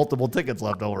even have multiple tickets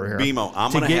left over here. BMO,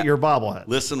 I'm to get your bobblehead.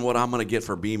 Listen, what I'm going to get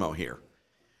for BMO here.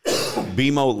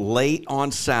 BMO, late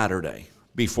on Saturday,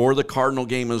 before the Cardinal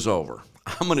game is over,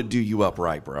 I'm going to do you up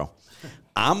right, bro.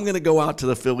 I'm going to go out to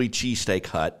the Philly cheesesteak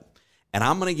hut, and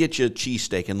I'm going to get you a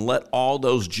cheesesteak and let all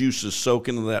those juices soak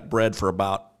into that bread for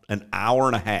about an hour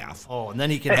and a half. Oh, and then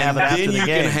you can have it after the game. Then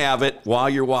you can have it while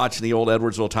you're watching the old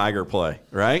Edwardsville Tiger play,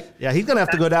 right? Yeah, he's going to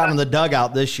have to go down in the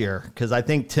dugout this year because I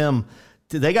think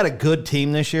they got a good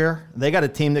team this year. They got a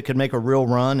team that could make a real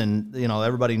run, and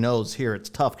everybody knows here it's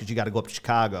tough because you got to go up to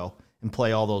Chicago and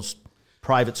play all those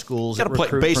private schools. Got to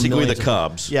play basically the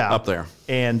Cubs up there.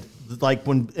 And like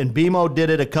when BMO did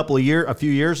it a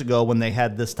few years ago when they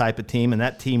had this type of team, and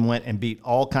that team went and beat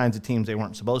all kinds of teams they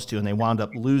weren't supposed to, and they wound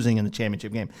up losing in the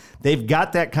championship game. They've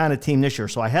got that kind of team this year,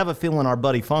 so I have a feeling our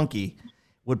buddy Funky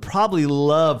would probably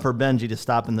love for Benji to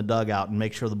stop in the dugout and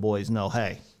make sure the boys know,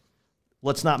 hey,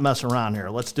 let's not mess around here.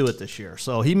 Let's do it this year.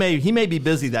 So he may be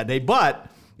busy that day, but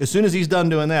as soon as he's done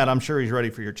doing that, I'm sure he's ready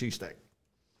for your cheesesteak.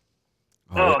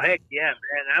 Oh, heck yeah,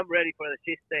 man. I'm ready for the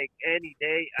cheesesteak any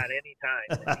day at any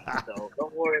time. So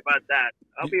don't worry about that.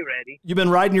 I'll be ready. You been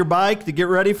riding your bike to get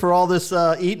ready for all this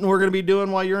eating we're going to be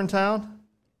doing while you're in town?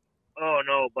 Oh,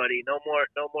 no, buddy. No more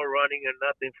running and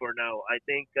nothing for now. I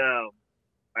think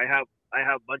I have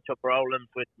a bunch of problems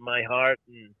with my heart,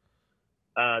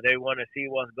 and they want to see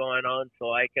what's going on,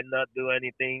 so I cannot do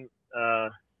anything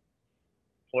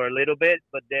for a little bit.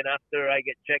 But then after I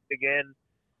get checked again,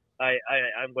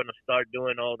 I'm going to start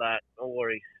doing all that. No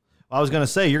worries. I was going to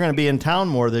say, you're going to be in town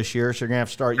more this year, so you're going to have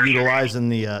to start utilizing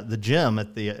the gym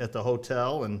at the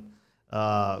hotel. And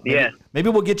maybe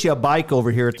we'll get you a bike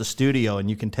over here at the studio, and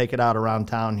you can take it out around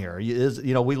town here.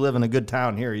 We live in a good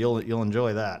town here. You'll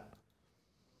enjoy that.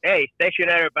 Hey,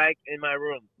 stationary bike in my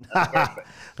room. That's perfect.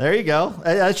 There you go.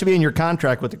 That should be in your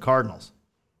contract with the Cardinals.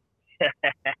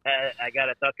 I got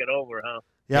to tuck it over, huh?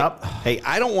 Yep. Hey,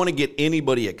 I don't want to get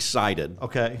anybody excited.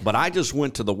 Okay. But I just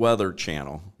went to the Weather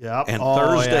Channel. Yep. And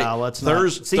Thursday,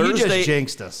 you just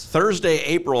jinxed us. Thursday,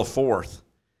 April 4th,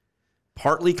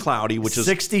 partly cloudy, which is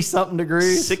 60-something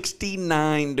degrees.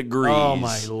 69 degrees. Oh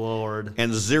my Lord.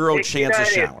 And zero chance of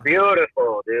shower. Is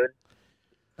beautiful, dude.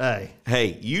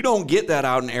 Hey, you don't get that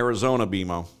out in Arizona,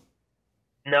 BMO.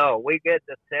 No, we get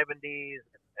the 70s,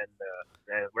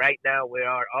 and right now we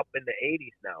are up in the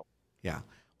 80s now. Yeah.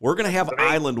 We're going to have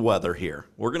island weather here.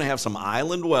 We're going to have some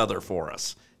island weather for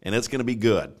us, and it's going to be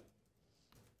good.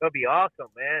 It'll be awesome,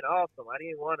 man. Awesome. I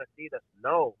didn't want to see the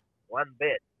snow one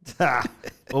bit.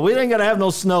 Well, we ain't going to have no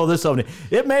snow this evening.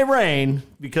 It may rain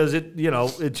because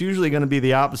it's usually going to be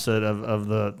the opposite of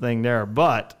the thing there.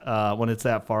 But when it's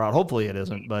that far out, hopefully it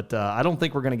isn't. But I don't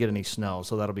think we're going to get any snow,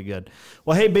 so that'll be good.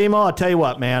 Well, hey, BMO, I'll tell you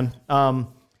what, man.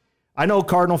 I know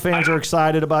Cardinal fans are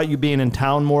excited about you being in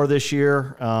town more this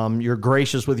year. You're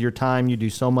gracious with your time. You do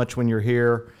so much when you're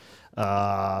here.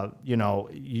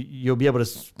 You'll be able to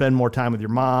spend more time with your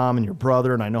mom and your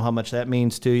brother, and I know how much that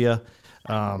means to you.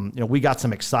 We got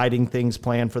some exciting things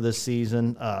planned for this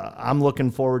season. I'm looking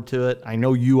forward to it. I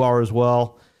know you are as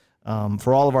well.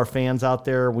 For all of our fans out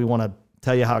there, we want to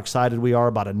tell you how excited we are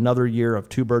about another year of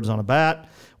Two Birds on a Bat.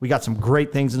 We got some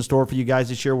great things in store for you guys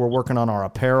this year. We're working on our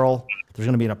apparel. There's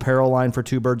going to be an apparel line for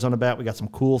Two Birds on a Bat. We got some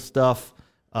cool stuff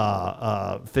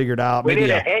figured out. We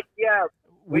need a heck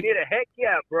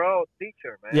yeah, bro,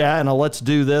 teacher, man. Yeah, and a let's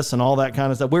do this and all that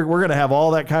kind of stuff. We're going to have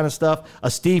all that kind of stuff. A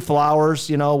Steve Flowers,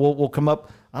 we'll come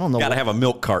up. I don't know. Got to have a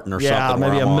milk carton or something. Yeah,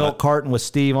 maybe a milk carton with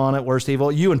Steve on it. Where's Steve?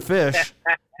 Well, you and Fish.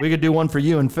 We could do one for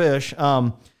you and Fish.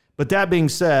 But But that being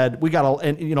said, we got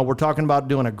and we're talking about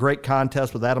doing a great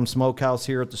contest with Adam Smokehouse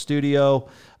here at the studio.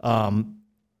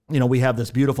 We have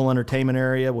this beautiful entertainment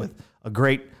area with a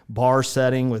great bar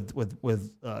setting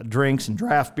with drinks and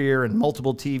draft beer and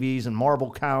multiple TVs and marble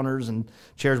counters and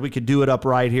chairs. We could do it up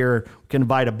right here. We can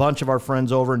invite a bunch of our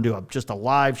friends over and do just a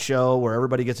live show where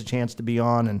everybody gets a chance to be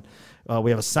on. And we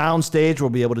have a sound stage.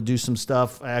 We'll be able to do some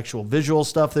stuff, actual visual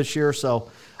stuff this year. So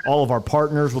all of our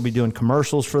partners will be doing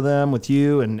commercials for them with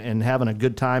you and having a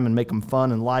good time and make them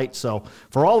fun and light. So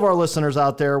for all of our listeners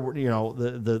out there,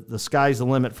 the sky's the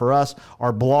limit for us.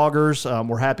 Our bloggers,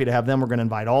 we're happy to have them. We're going to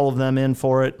invite all of them in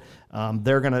for it.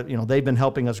 They're going to, they've been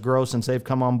helping us grow since they've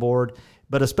come on board.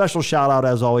 But a special shout out,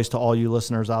 as always, to all you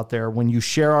listeners out there. When you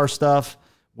share our stuff,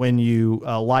 when you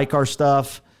like our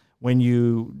stuff, when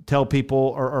you tell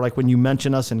people, or like when you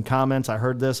mention us in comments, I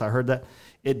heard this, I heard that.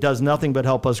 It does nothing but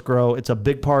help us grow. It's a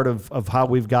big part of how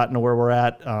we've gotten to where we're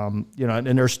at. And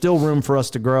there's still room for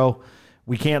us to grow.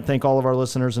 We can't thank all of our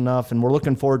listeners enough, and we're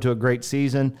looking forward to a great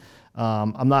season.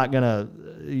 You're not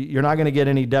gonna get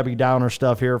any Debbie Downer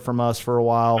stuff here from us for a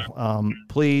while.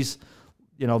 Please,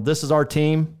 this is our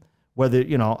team. Whether,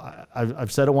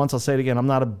 I've said it once, I'll say it again. I'm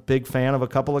not a big fan of a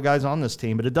couple of guys on this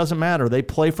team, but it doesn't matter. They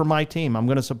play for my team. I'm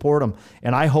going to support them.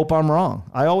 And I hope I'm wrong.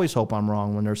 I always hope I'm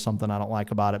wrong when there's something I don't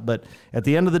like about it. But at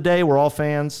the end of the day, we're all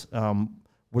fans.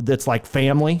 It's like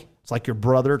family. It's like your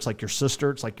brother. It's like your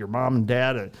sister. It's like your mom and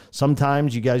dad.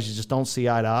 Sometimes you guys just don't see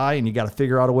eye to eye, and you got to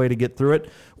figure out a way to get through it.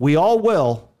 We all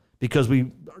will, because we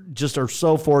just are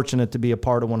so fortunate to be a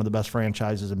part of one of the best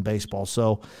franchises in baseball.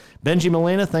 So, Benji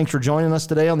Molina, thanks for joining us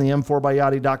today on the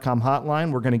M4byYachty.com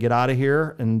hotline. We're going to get out of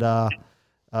here and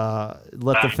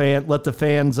let the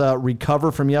fans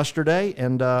recover from yesterday,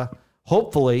 and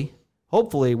hopefully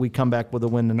we come back with a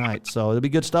win tonight. So it'll be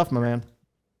good stuff, my man.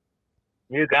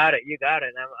 You got it.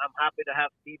 I'm happy to have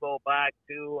Steve-O back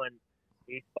too, and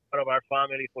he's part of our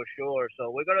family for sure. So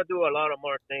we're gonna do a lot of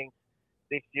more things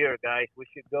this year, guys. We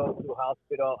should go to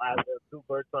hospital as two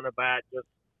birds on a bat, just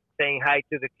saying hi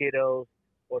to the kiddos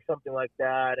or something like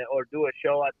that, or do a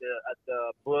show at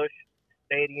the Busch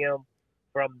Stadium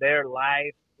from there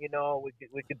live.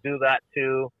 We could do that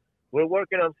too. We're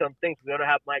working on some things. We're gonna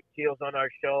have Mike Shields on our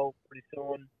show pretty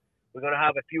soon. We're gonna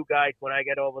have a few guys when I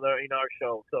get over there in our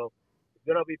show. So it's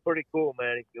gonna be pretty cool,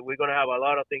 man. We're gonna have a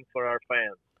lot of things for our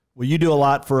fans. Well, you do a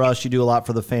lot for us. You do a lot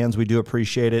for the fans. We do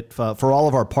appreciate it. For all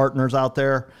of our partners out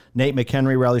there, Nate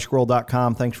McHenry,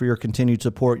 RallySquirrel.com, thanks for your continued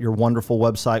support, your wonderful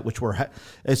website, which we're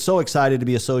so excited to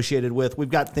be associated with. We've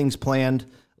got things planned.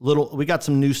 We got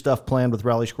some new stuff planned with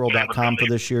RallySquirrel.com for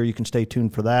this year. You can stay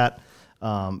tuned for that.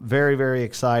 Very, very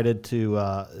excited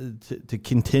to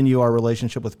continue our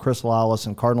relationship with Chris Lawless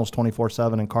and Cardinals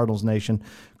 24/7 and Cardinals Nation.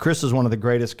 Chris is one of the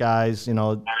greatest guys,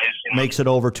 makes it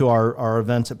over to our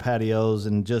events at patios,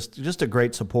 and just a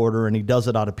great supporter, and he does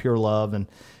it out of pure love. And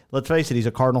let's face it, he's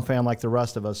a Cardinal fan like the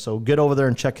rest of us. So get over there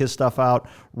and check his stuff out.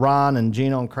 Ron and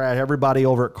Gino and Crash, everybody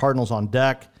over at Cardinals on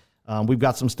Deck. We've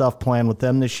got some stuff planned with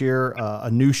them this year.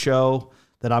 A new show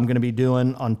that I'm going to be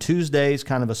doing on Tuesdays,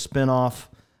 kind of a spinoff.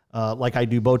 Like I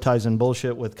do Bow Ties and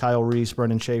Bullshit with Kyle Reese,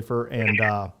 Brendan Schaefer,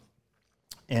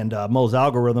 and Mo's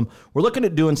Algorithm. We're looking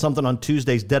at doing something on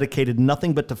Tuesdays dedicated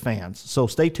nothing but to fans. So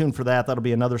stay tuned for that. That'll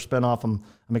be another spinoff. I'm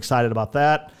excited about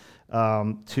that.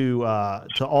 To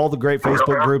all the great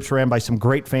Facebook groups ran by some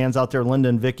great fans out there. Linda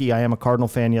and Vicky, I am a Cardinal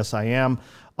fan. Yes, I am.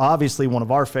 Obviously, one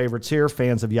of our favorites here,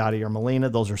 fans of Yachty or Molina.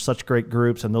 Those are such great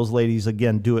groups, and those ladies,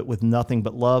 again, do it with nothing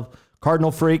but love.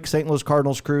 Cardinal Freak, St. Louis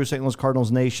Cardinals Crew, St. Louis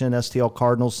Cardinals Nation, STL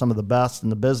Cardinals, some of the best in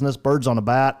the business. Birds on a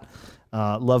Bat,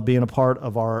 love being a part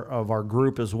of our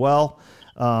group as well.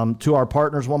 To our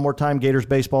partners, one more time,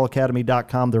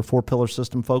 GatorsBaseballAcademy.com. Their 4-pillar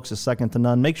system, folks, is second to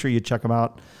none. Make sure you check them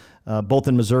out, both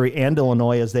in Missouri and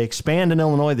Illinois, as they expand in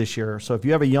Illinois this year. So if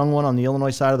you have a young one on the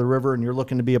Illinois side of the river and you're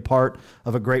looking to be a part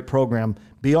of a great program,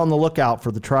 be on the lookout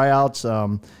for the tryouts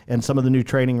and some of the new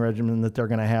training regimen that they're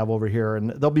going to have over here. And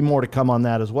there'll be more to come on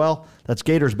that as well. That's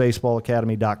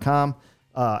GatorsBaseballAcademy.com.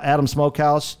 Adam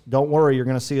Smokehouse, don't worry, you're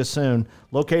going to see us soon.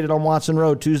 Located on Watson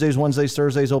Road, Tuesdays, Wednesdays,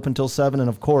 Thursdays, open till 7. And,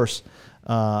 of course,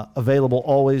 available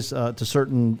always to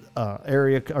certain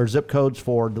area or zip codes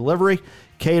for delivery,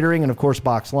 catering, and, of course,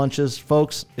 box lunches.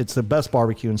 Folks, it's the best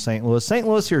barbecue in St. Louis. St.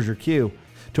 Louis, here's your cue.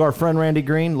 To our friend Randy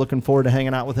Green, looking forward to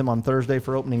hanging out with him on Thursday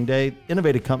for opening day.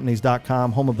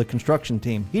 InnovaTveCompanies.com, home of the construction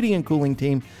team, heating and cooling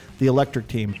team, the electric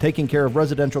team, taking care of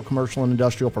residential, commercial, and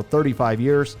industrial for 35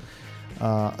 years.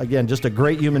 Again, just a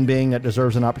great human being that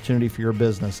deserves an opportunity for your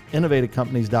business.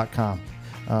 InnovaTveCompanies.com.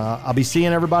 I'll be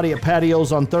seeing everybody at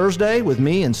patios on Thursday with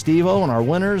me and Steve-O and our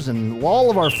winners and all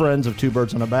of our friends of Two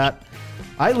Birds on a Bat.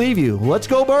 I leave you. Let's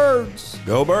go Birds.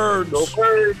 Go Birds. Go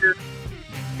Birds.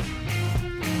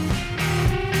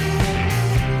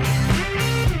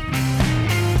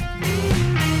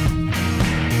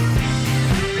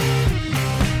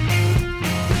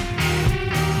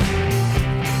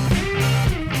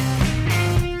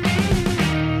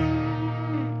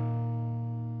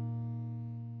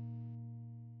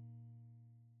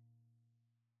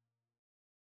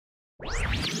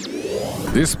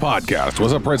 This podcast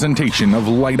was a presentation of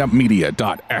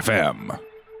LightUpMedia.fm.